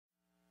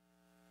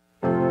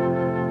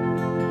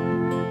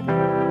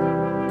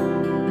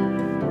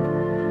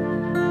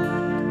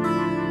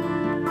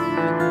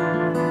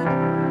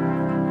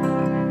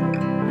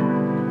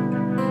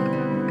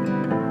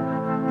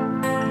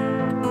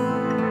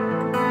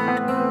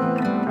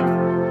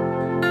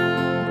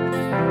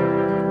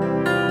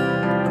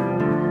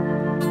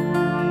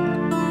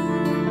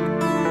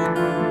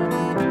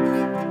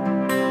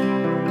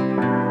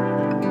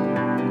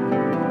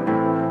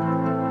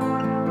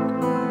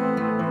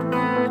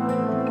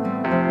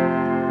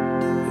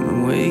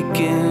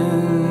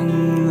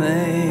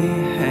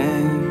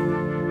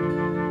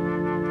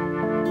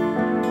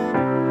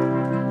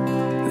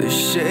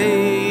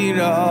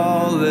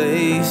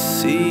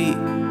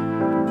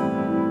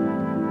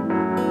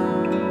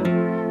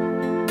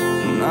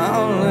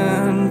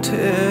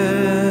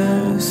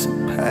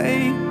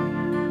anticipate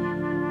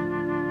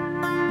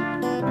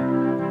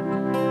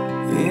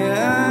the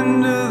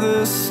end of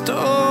the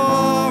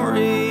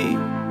story.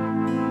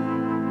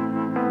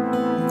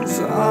 'Cause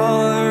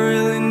all I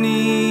really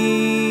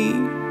need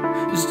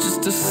is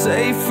just a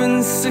safe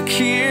and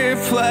secure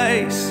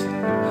place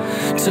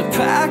to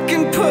pack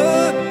and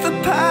put the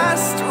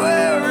past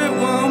where it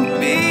won't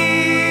be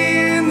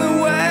in the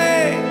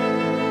way.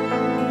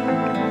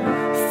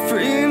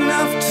 Free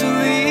enough to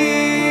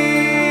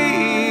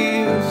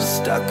leave,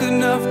 stuck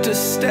enough to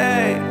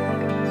stay.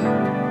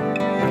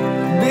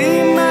 Be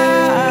my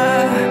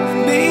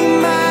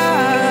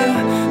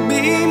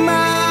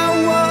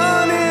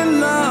one and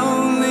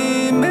lonely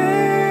Mary.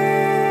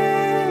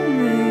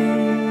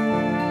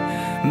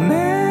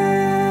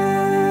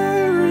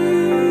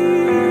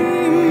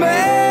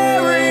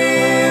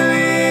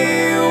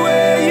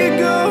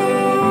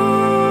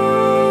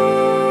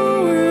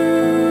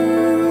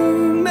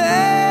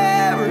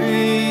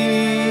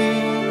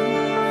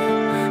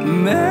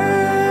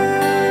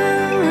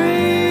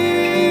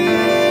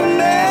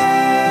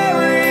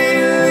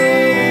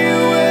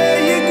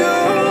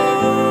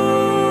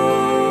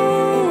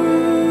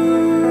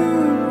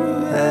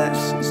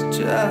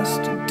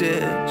 Just a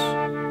ditch,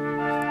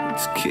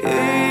 it's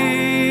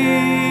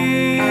caving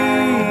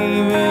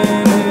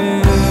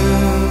in.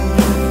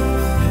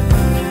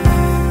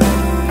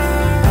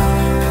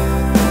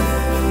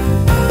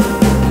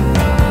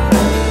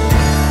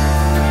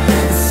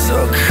 It's so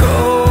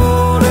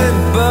cold it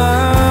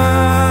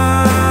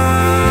burns.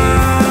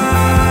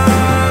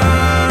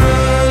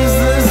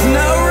 There's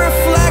no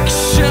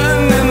reflection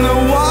in the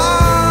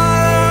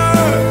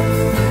water.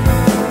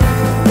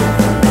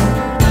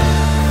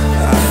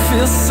 I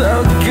feel so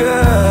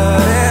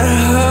good, it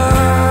hurts.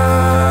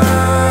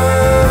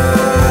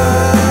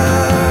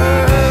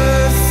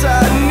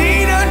 I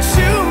need her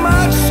too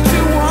much to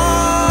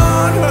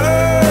want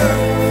her.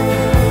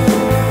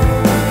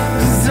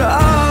 'Cause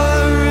all I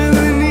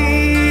really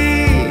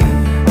need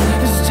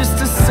is just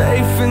a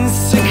safe and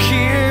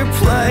secure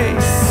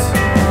place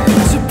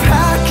to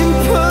pack and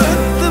put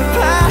the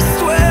past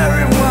where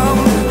it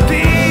won't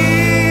be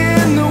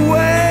in the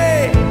way.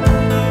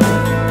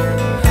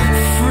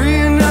 Free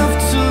enough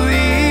to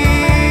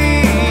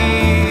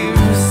leave,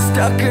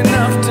 stuck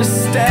enough to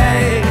stay.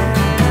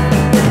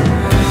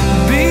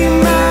 Be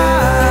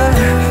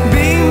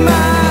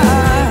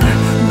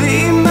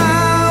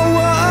my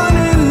one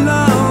and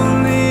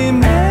lonely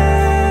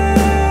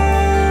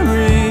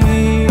Mary.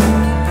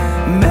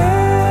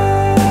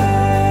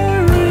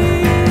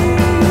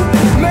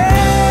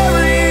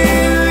 Mary,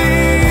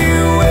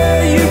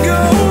 where you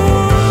going?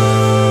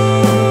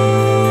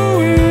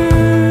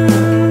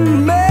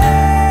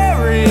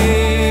 Mary.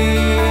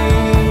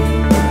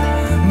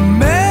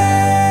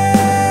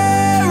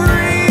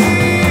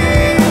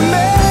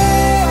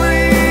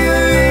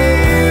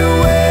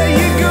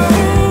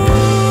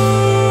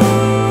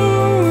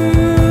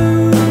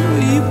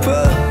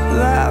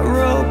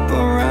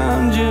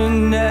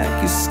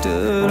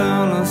 Stood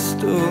on a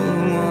stool,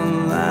 one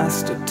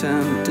last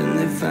attempt, and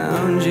they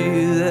found you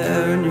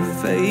there in your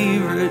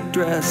favorite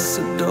dress, a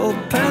dull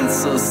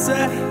pencil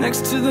set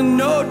next to the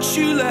note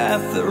you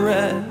left that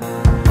read,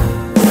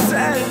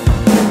 said,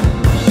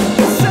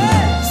 sun.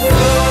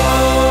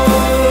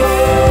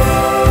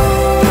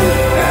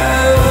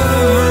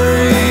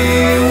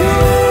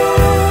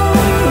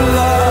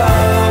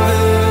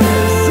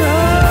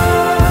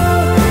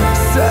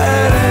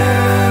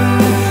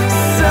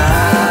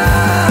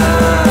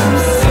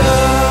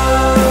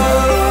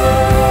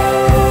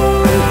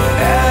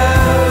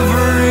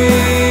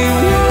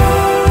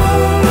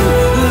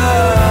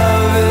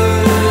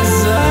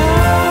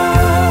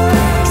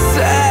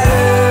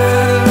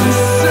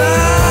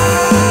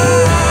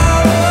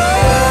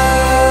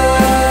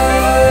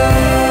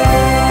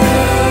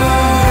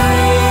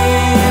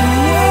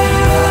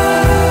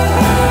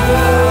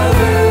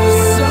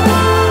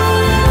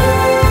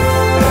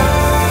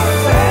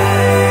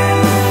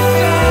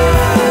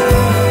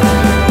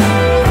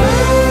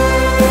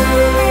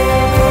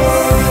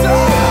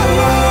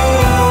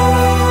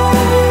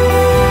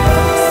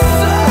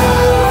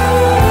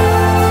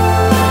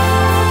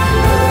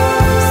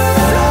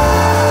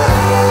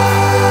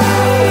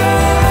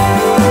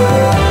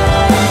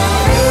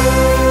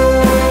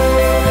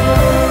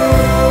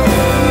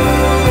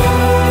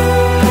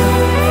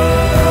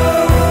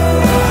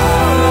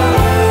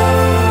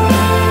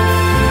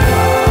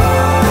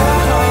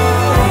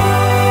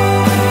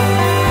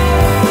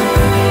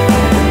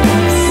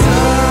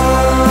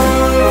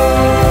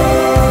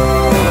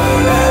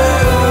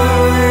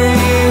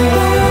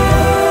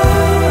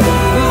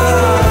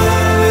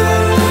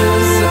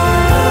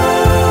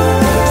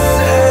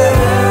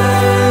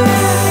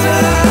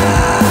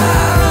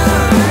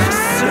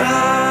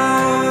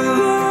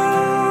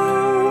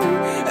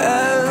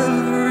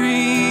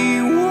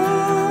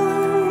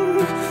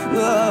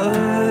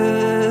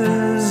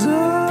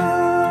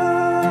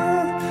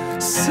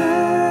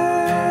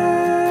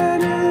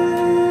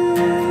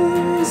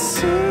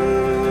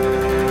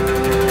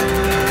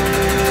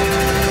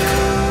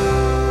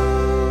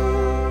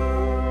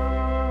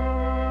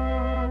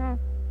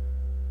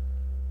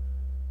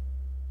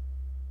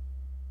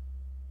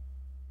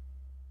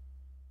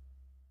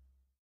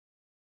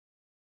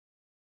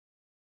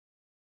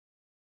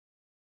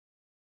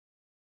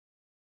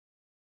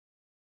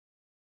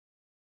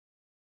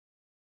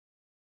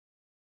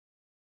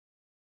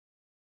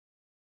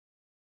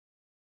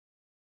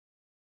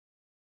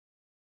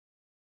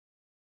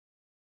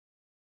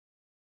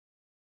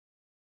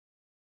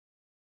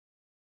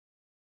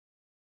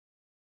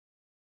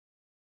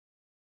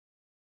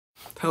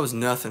 That was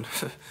nothing.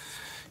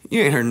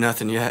 You ain't heard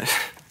nothing yet.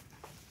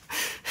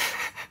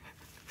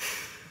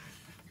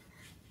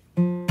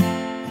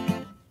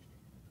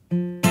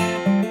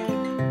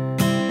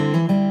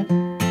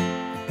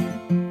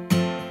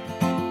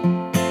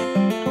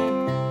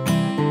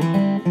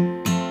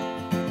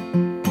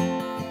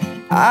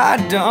 I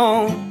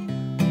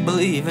don't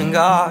believe in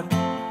God.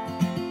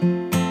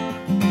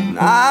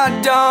 I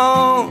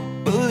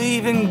don't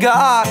believe in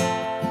God.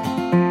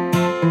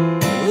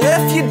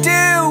 If you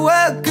do,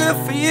 well, good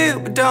for you,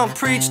 but don't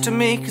preach to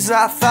me, 'cause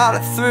I thought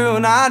it through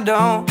and I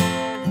don't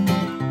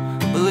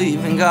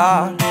believe in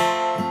God.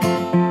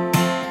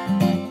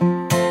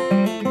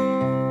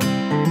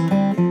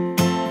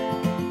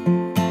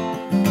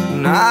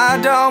 And I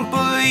don't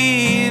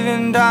believe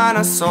in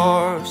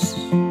dinosaurs.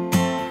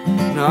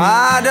 No,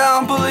 I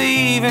don't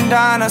believe in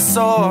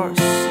dinosaurs.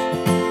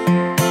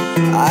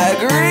 I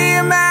agree,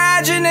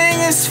 imagining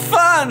is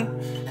fun.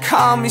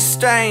 Call me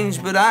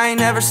strange, but I ain't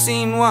never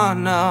seen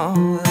one. No,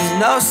 there's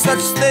no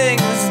such thing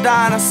as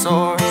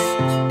dinosaurs.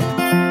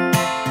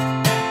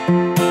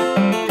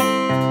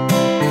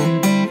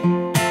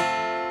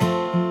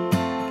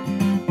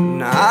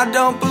 No, I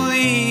don't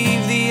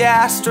believe the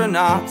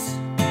astronauts.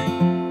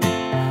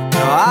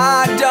 No,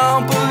 I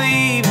don't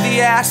believe the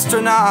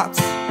astronauts.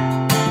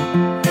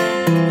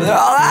 They're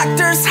all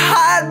actors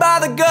hired by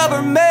the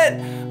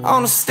government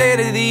on a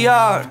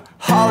state-of-the-art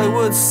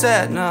Hollywood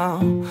set. No,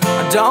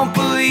 I don't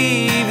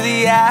believe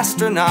the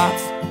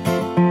astronauts.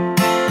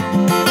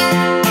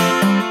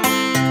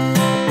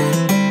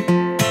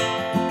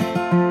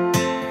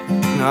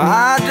 No,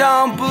 I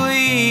don't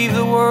believe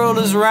the world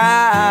is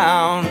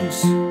round.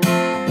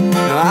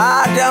 No,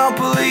 I don't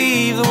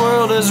believe the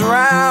world is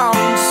round.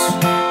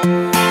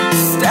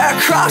 Stare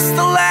across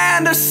the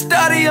land or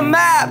study a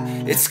map,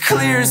 it's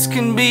clear as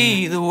can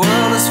be the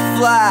world is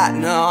flat.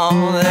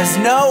 No, there's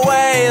no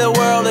way the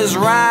world is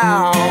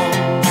round.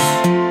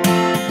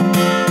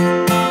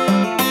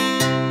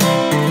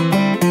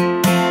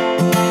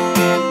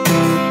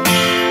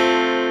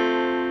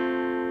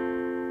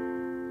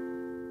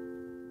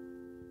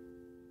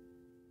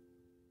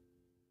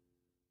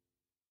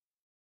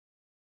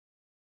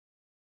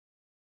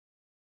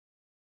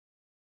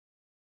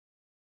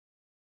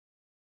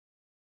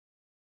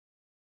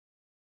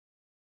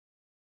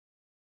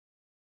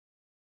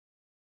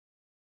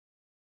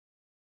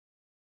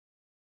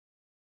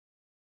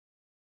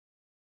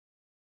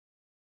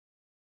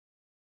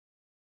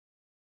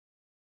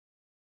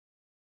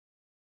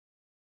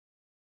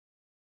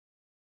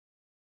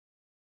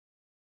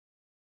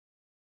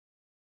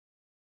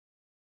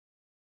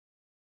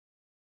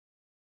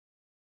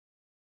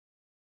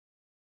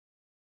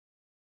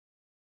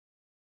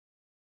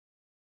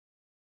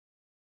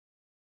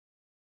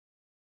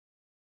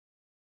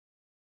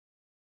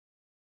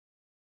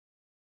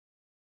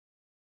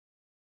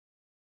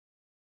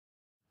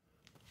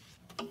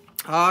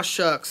 Aw,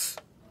 shucks.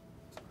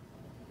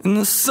 In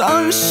the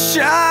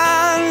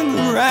sunshine, in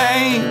the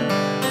rain,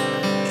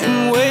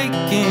 and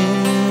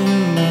waking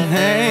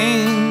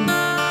hang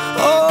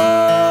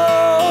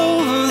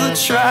over the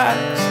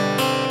tracks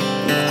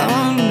and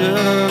under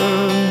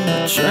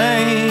the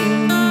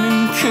train,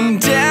 and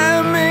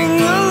condemning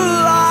the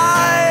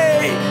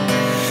light.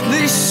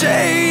 They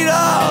shade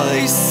all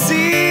they see.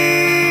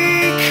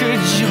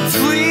 Could you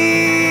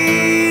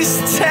please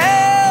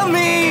tell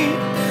me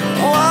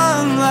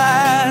one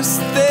last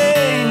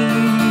thing?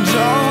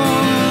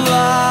 Don't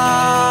lie.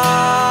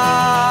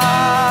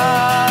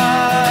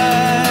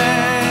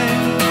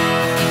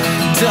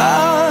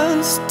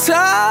 Does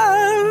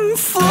time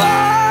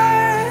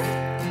fly?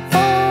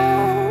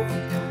 Oh,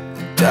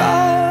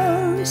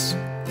 does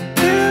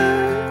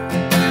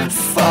it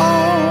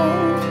fall?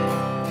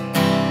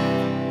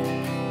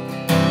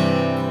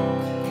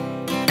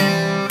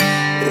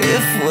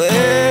 If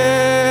we're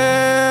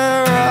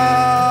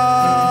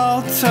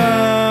all terminal,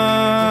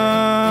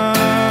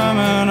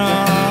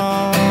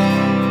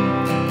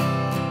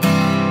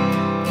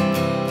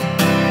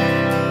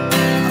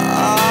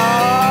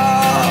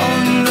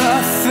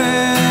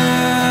 nothing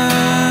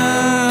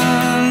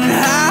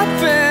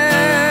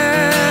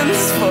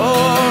happens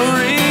for a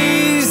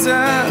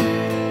reason.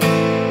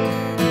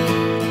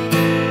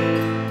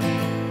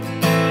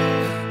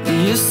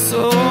 Your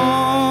soul,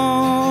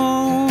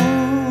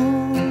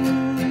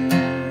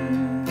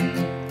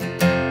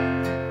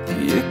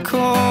 you're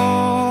cold.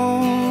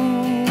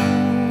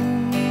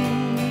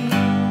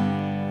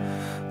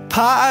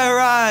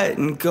 Pyrite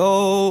and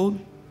gold.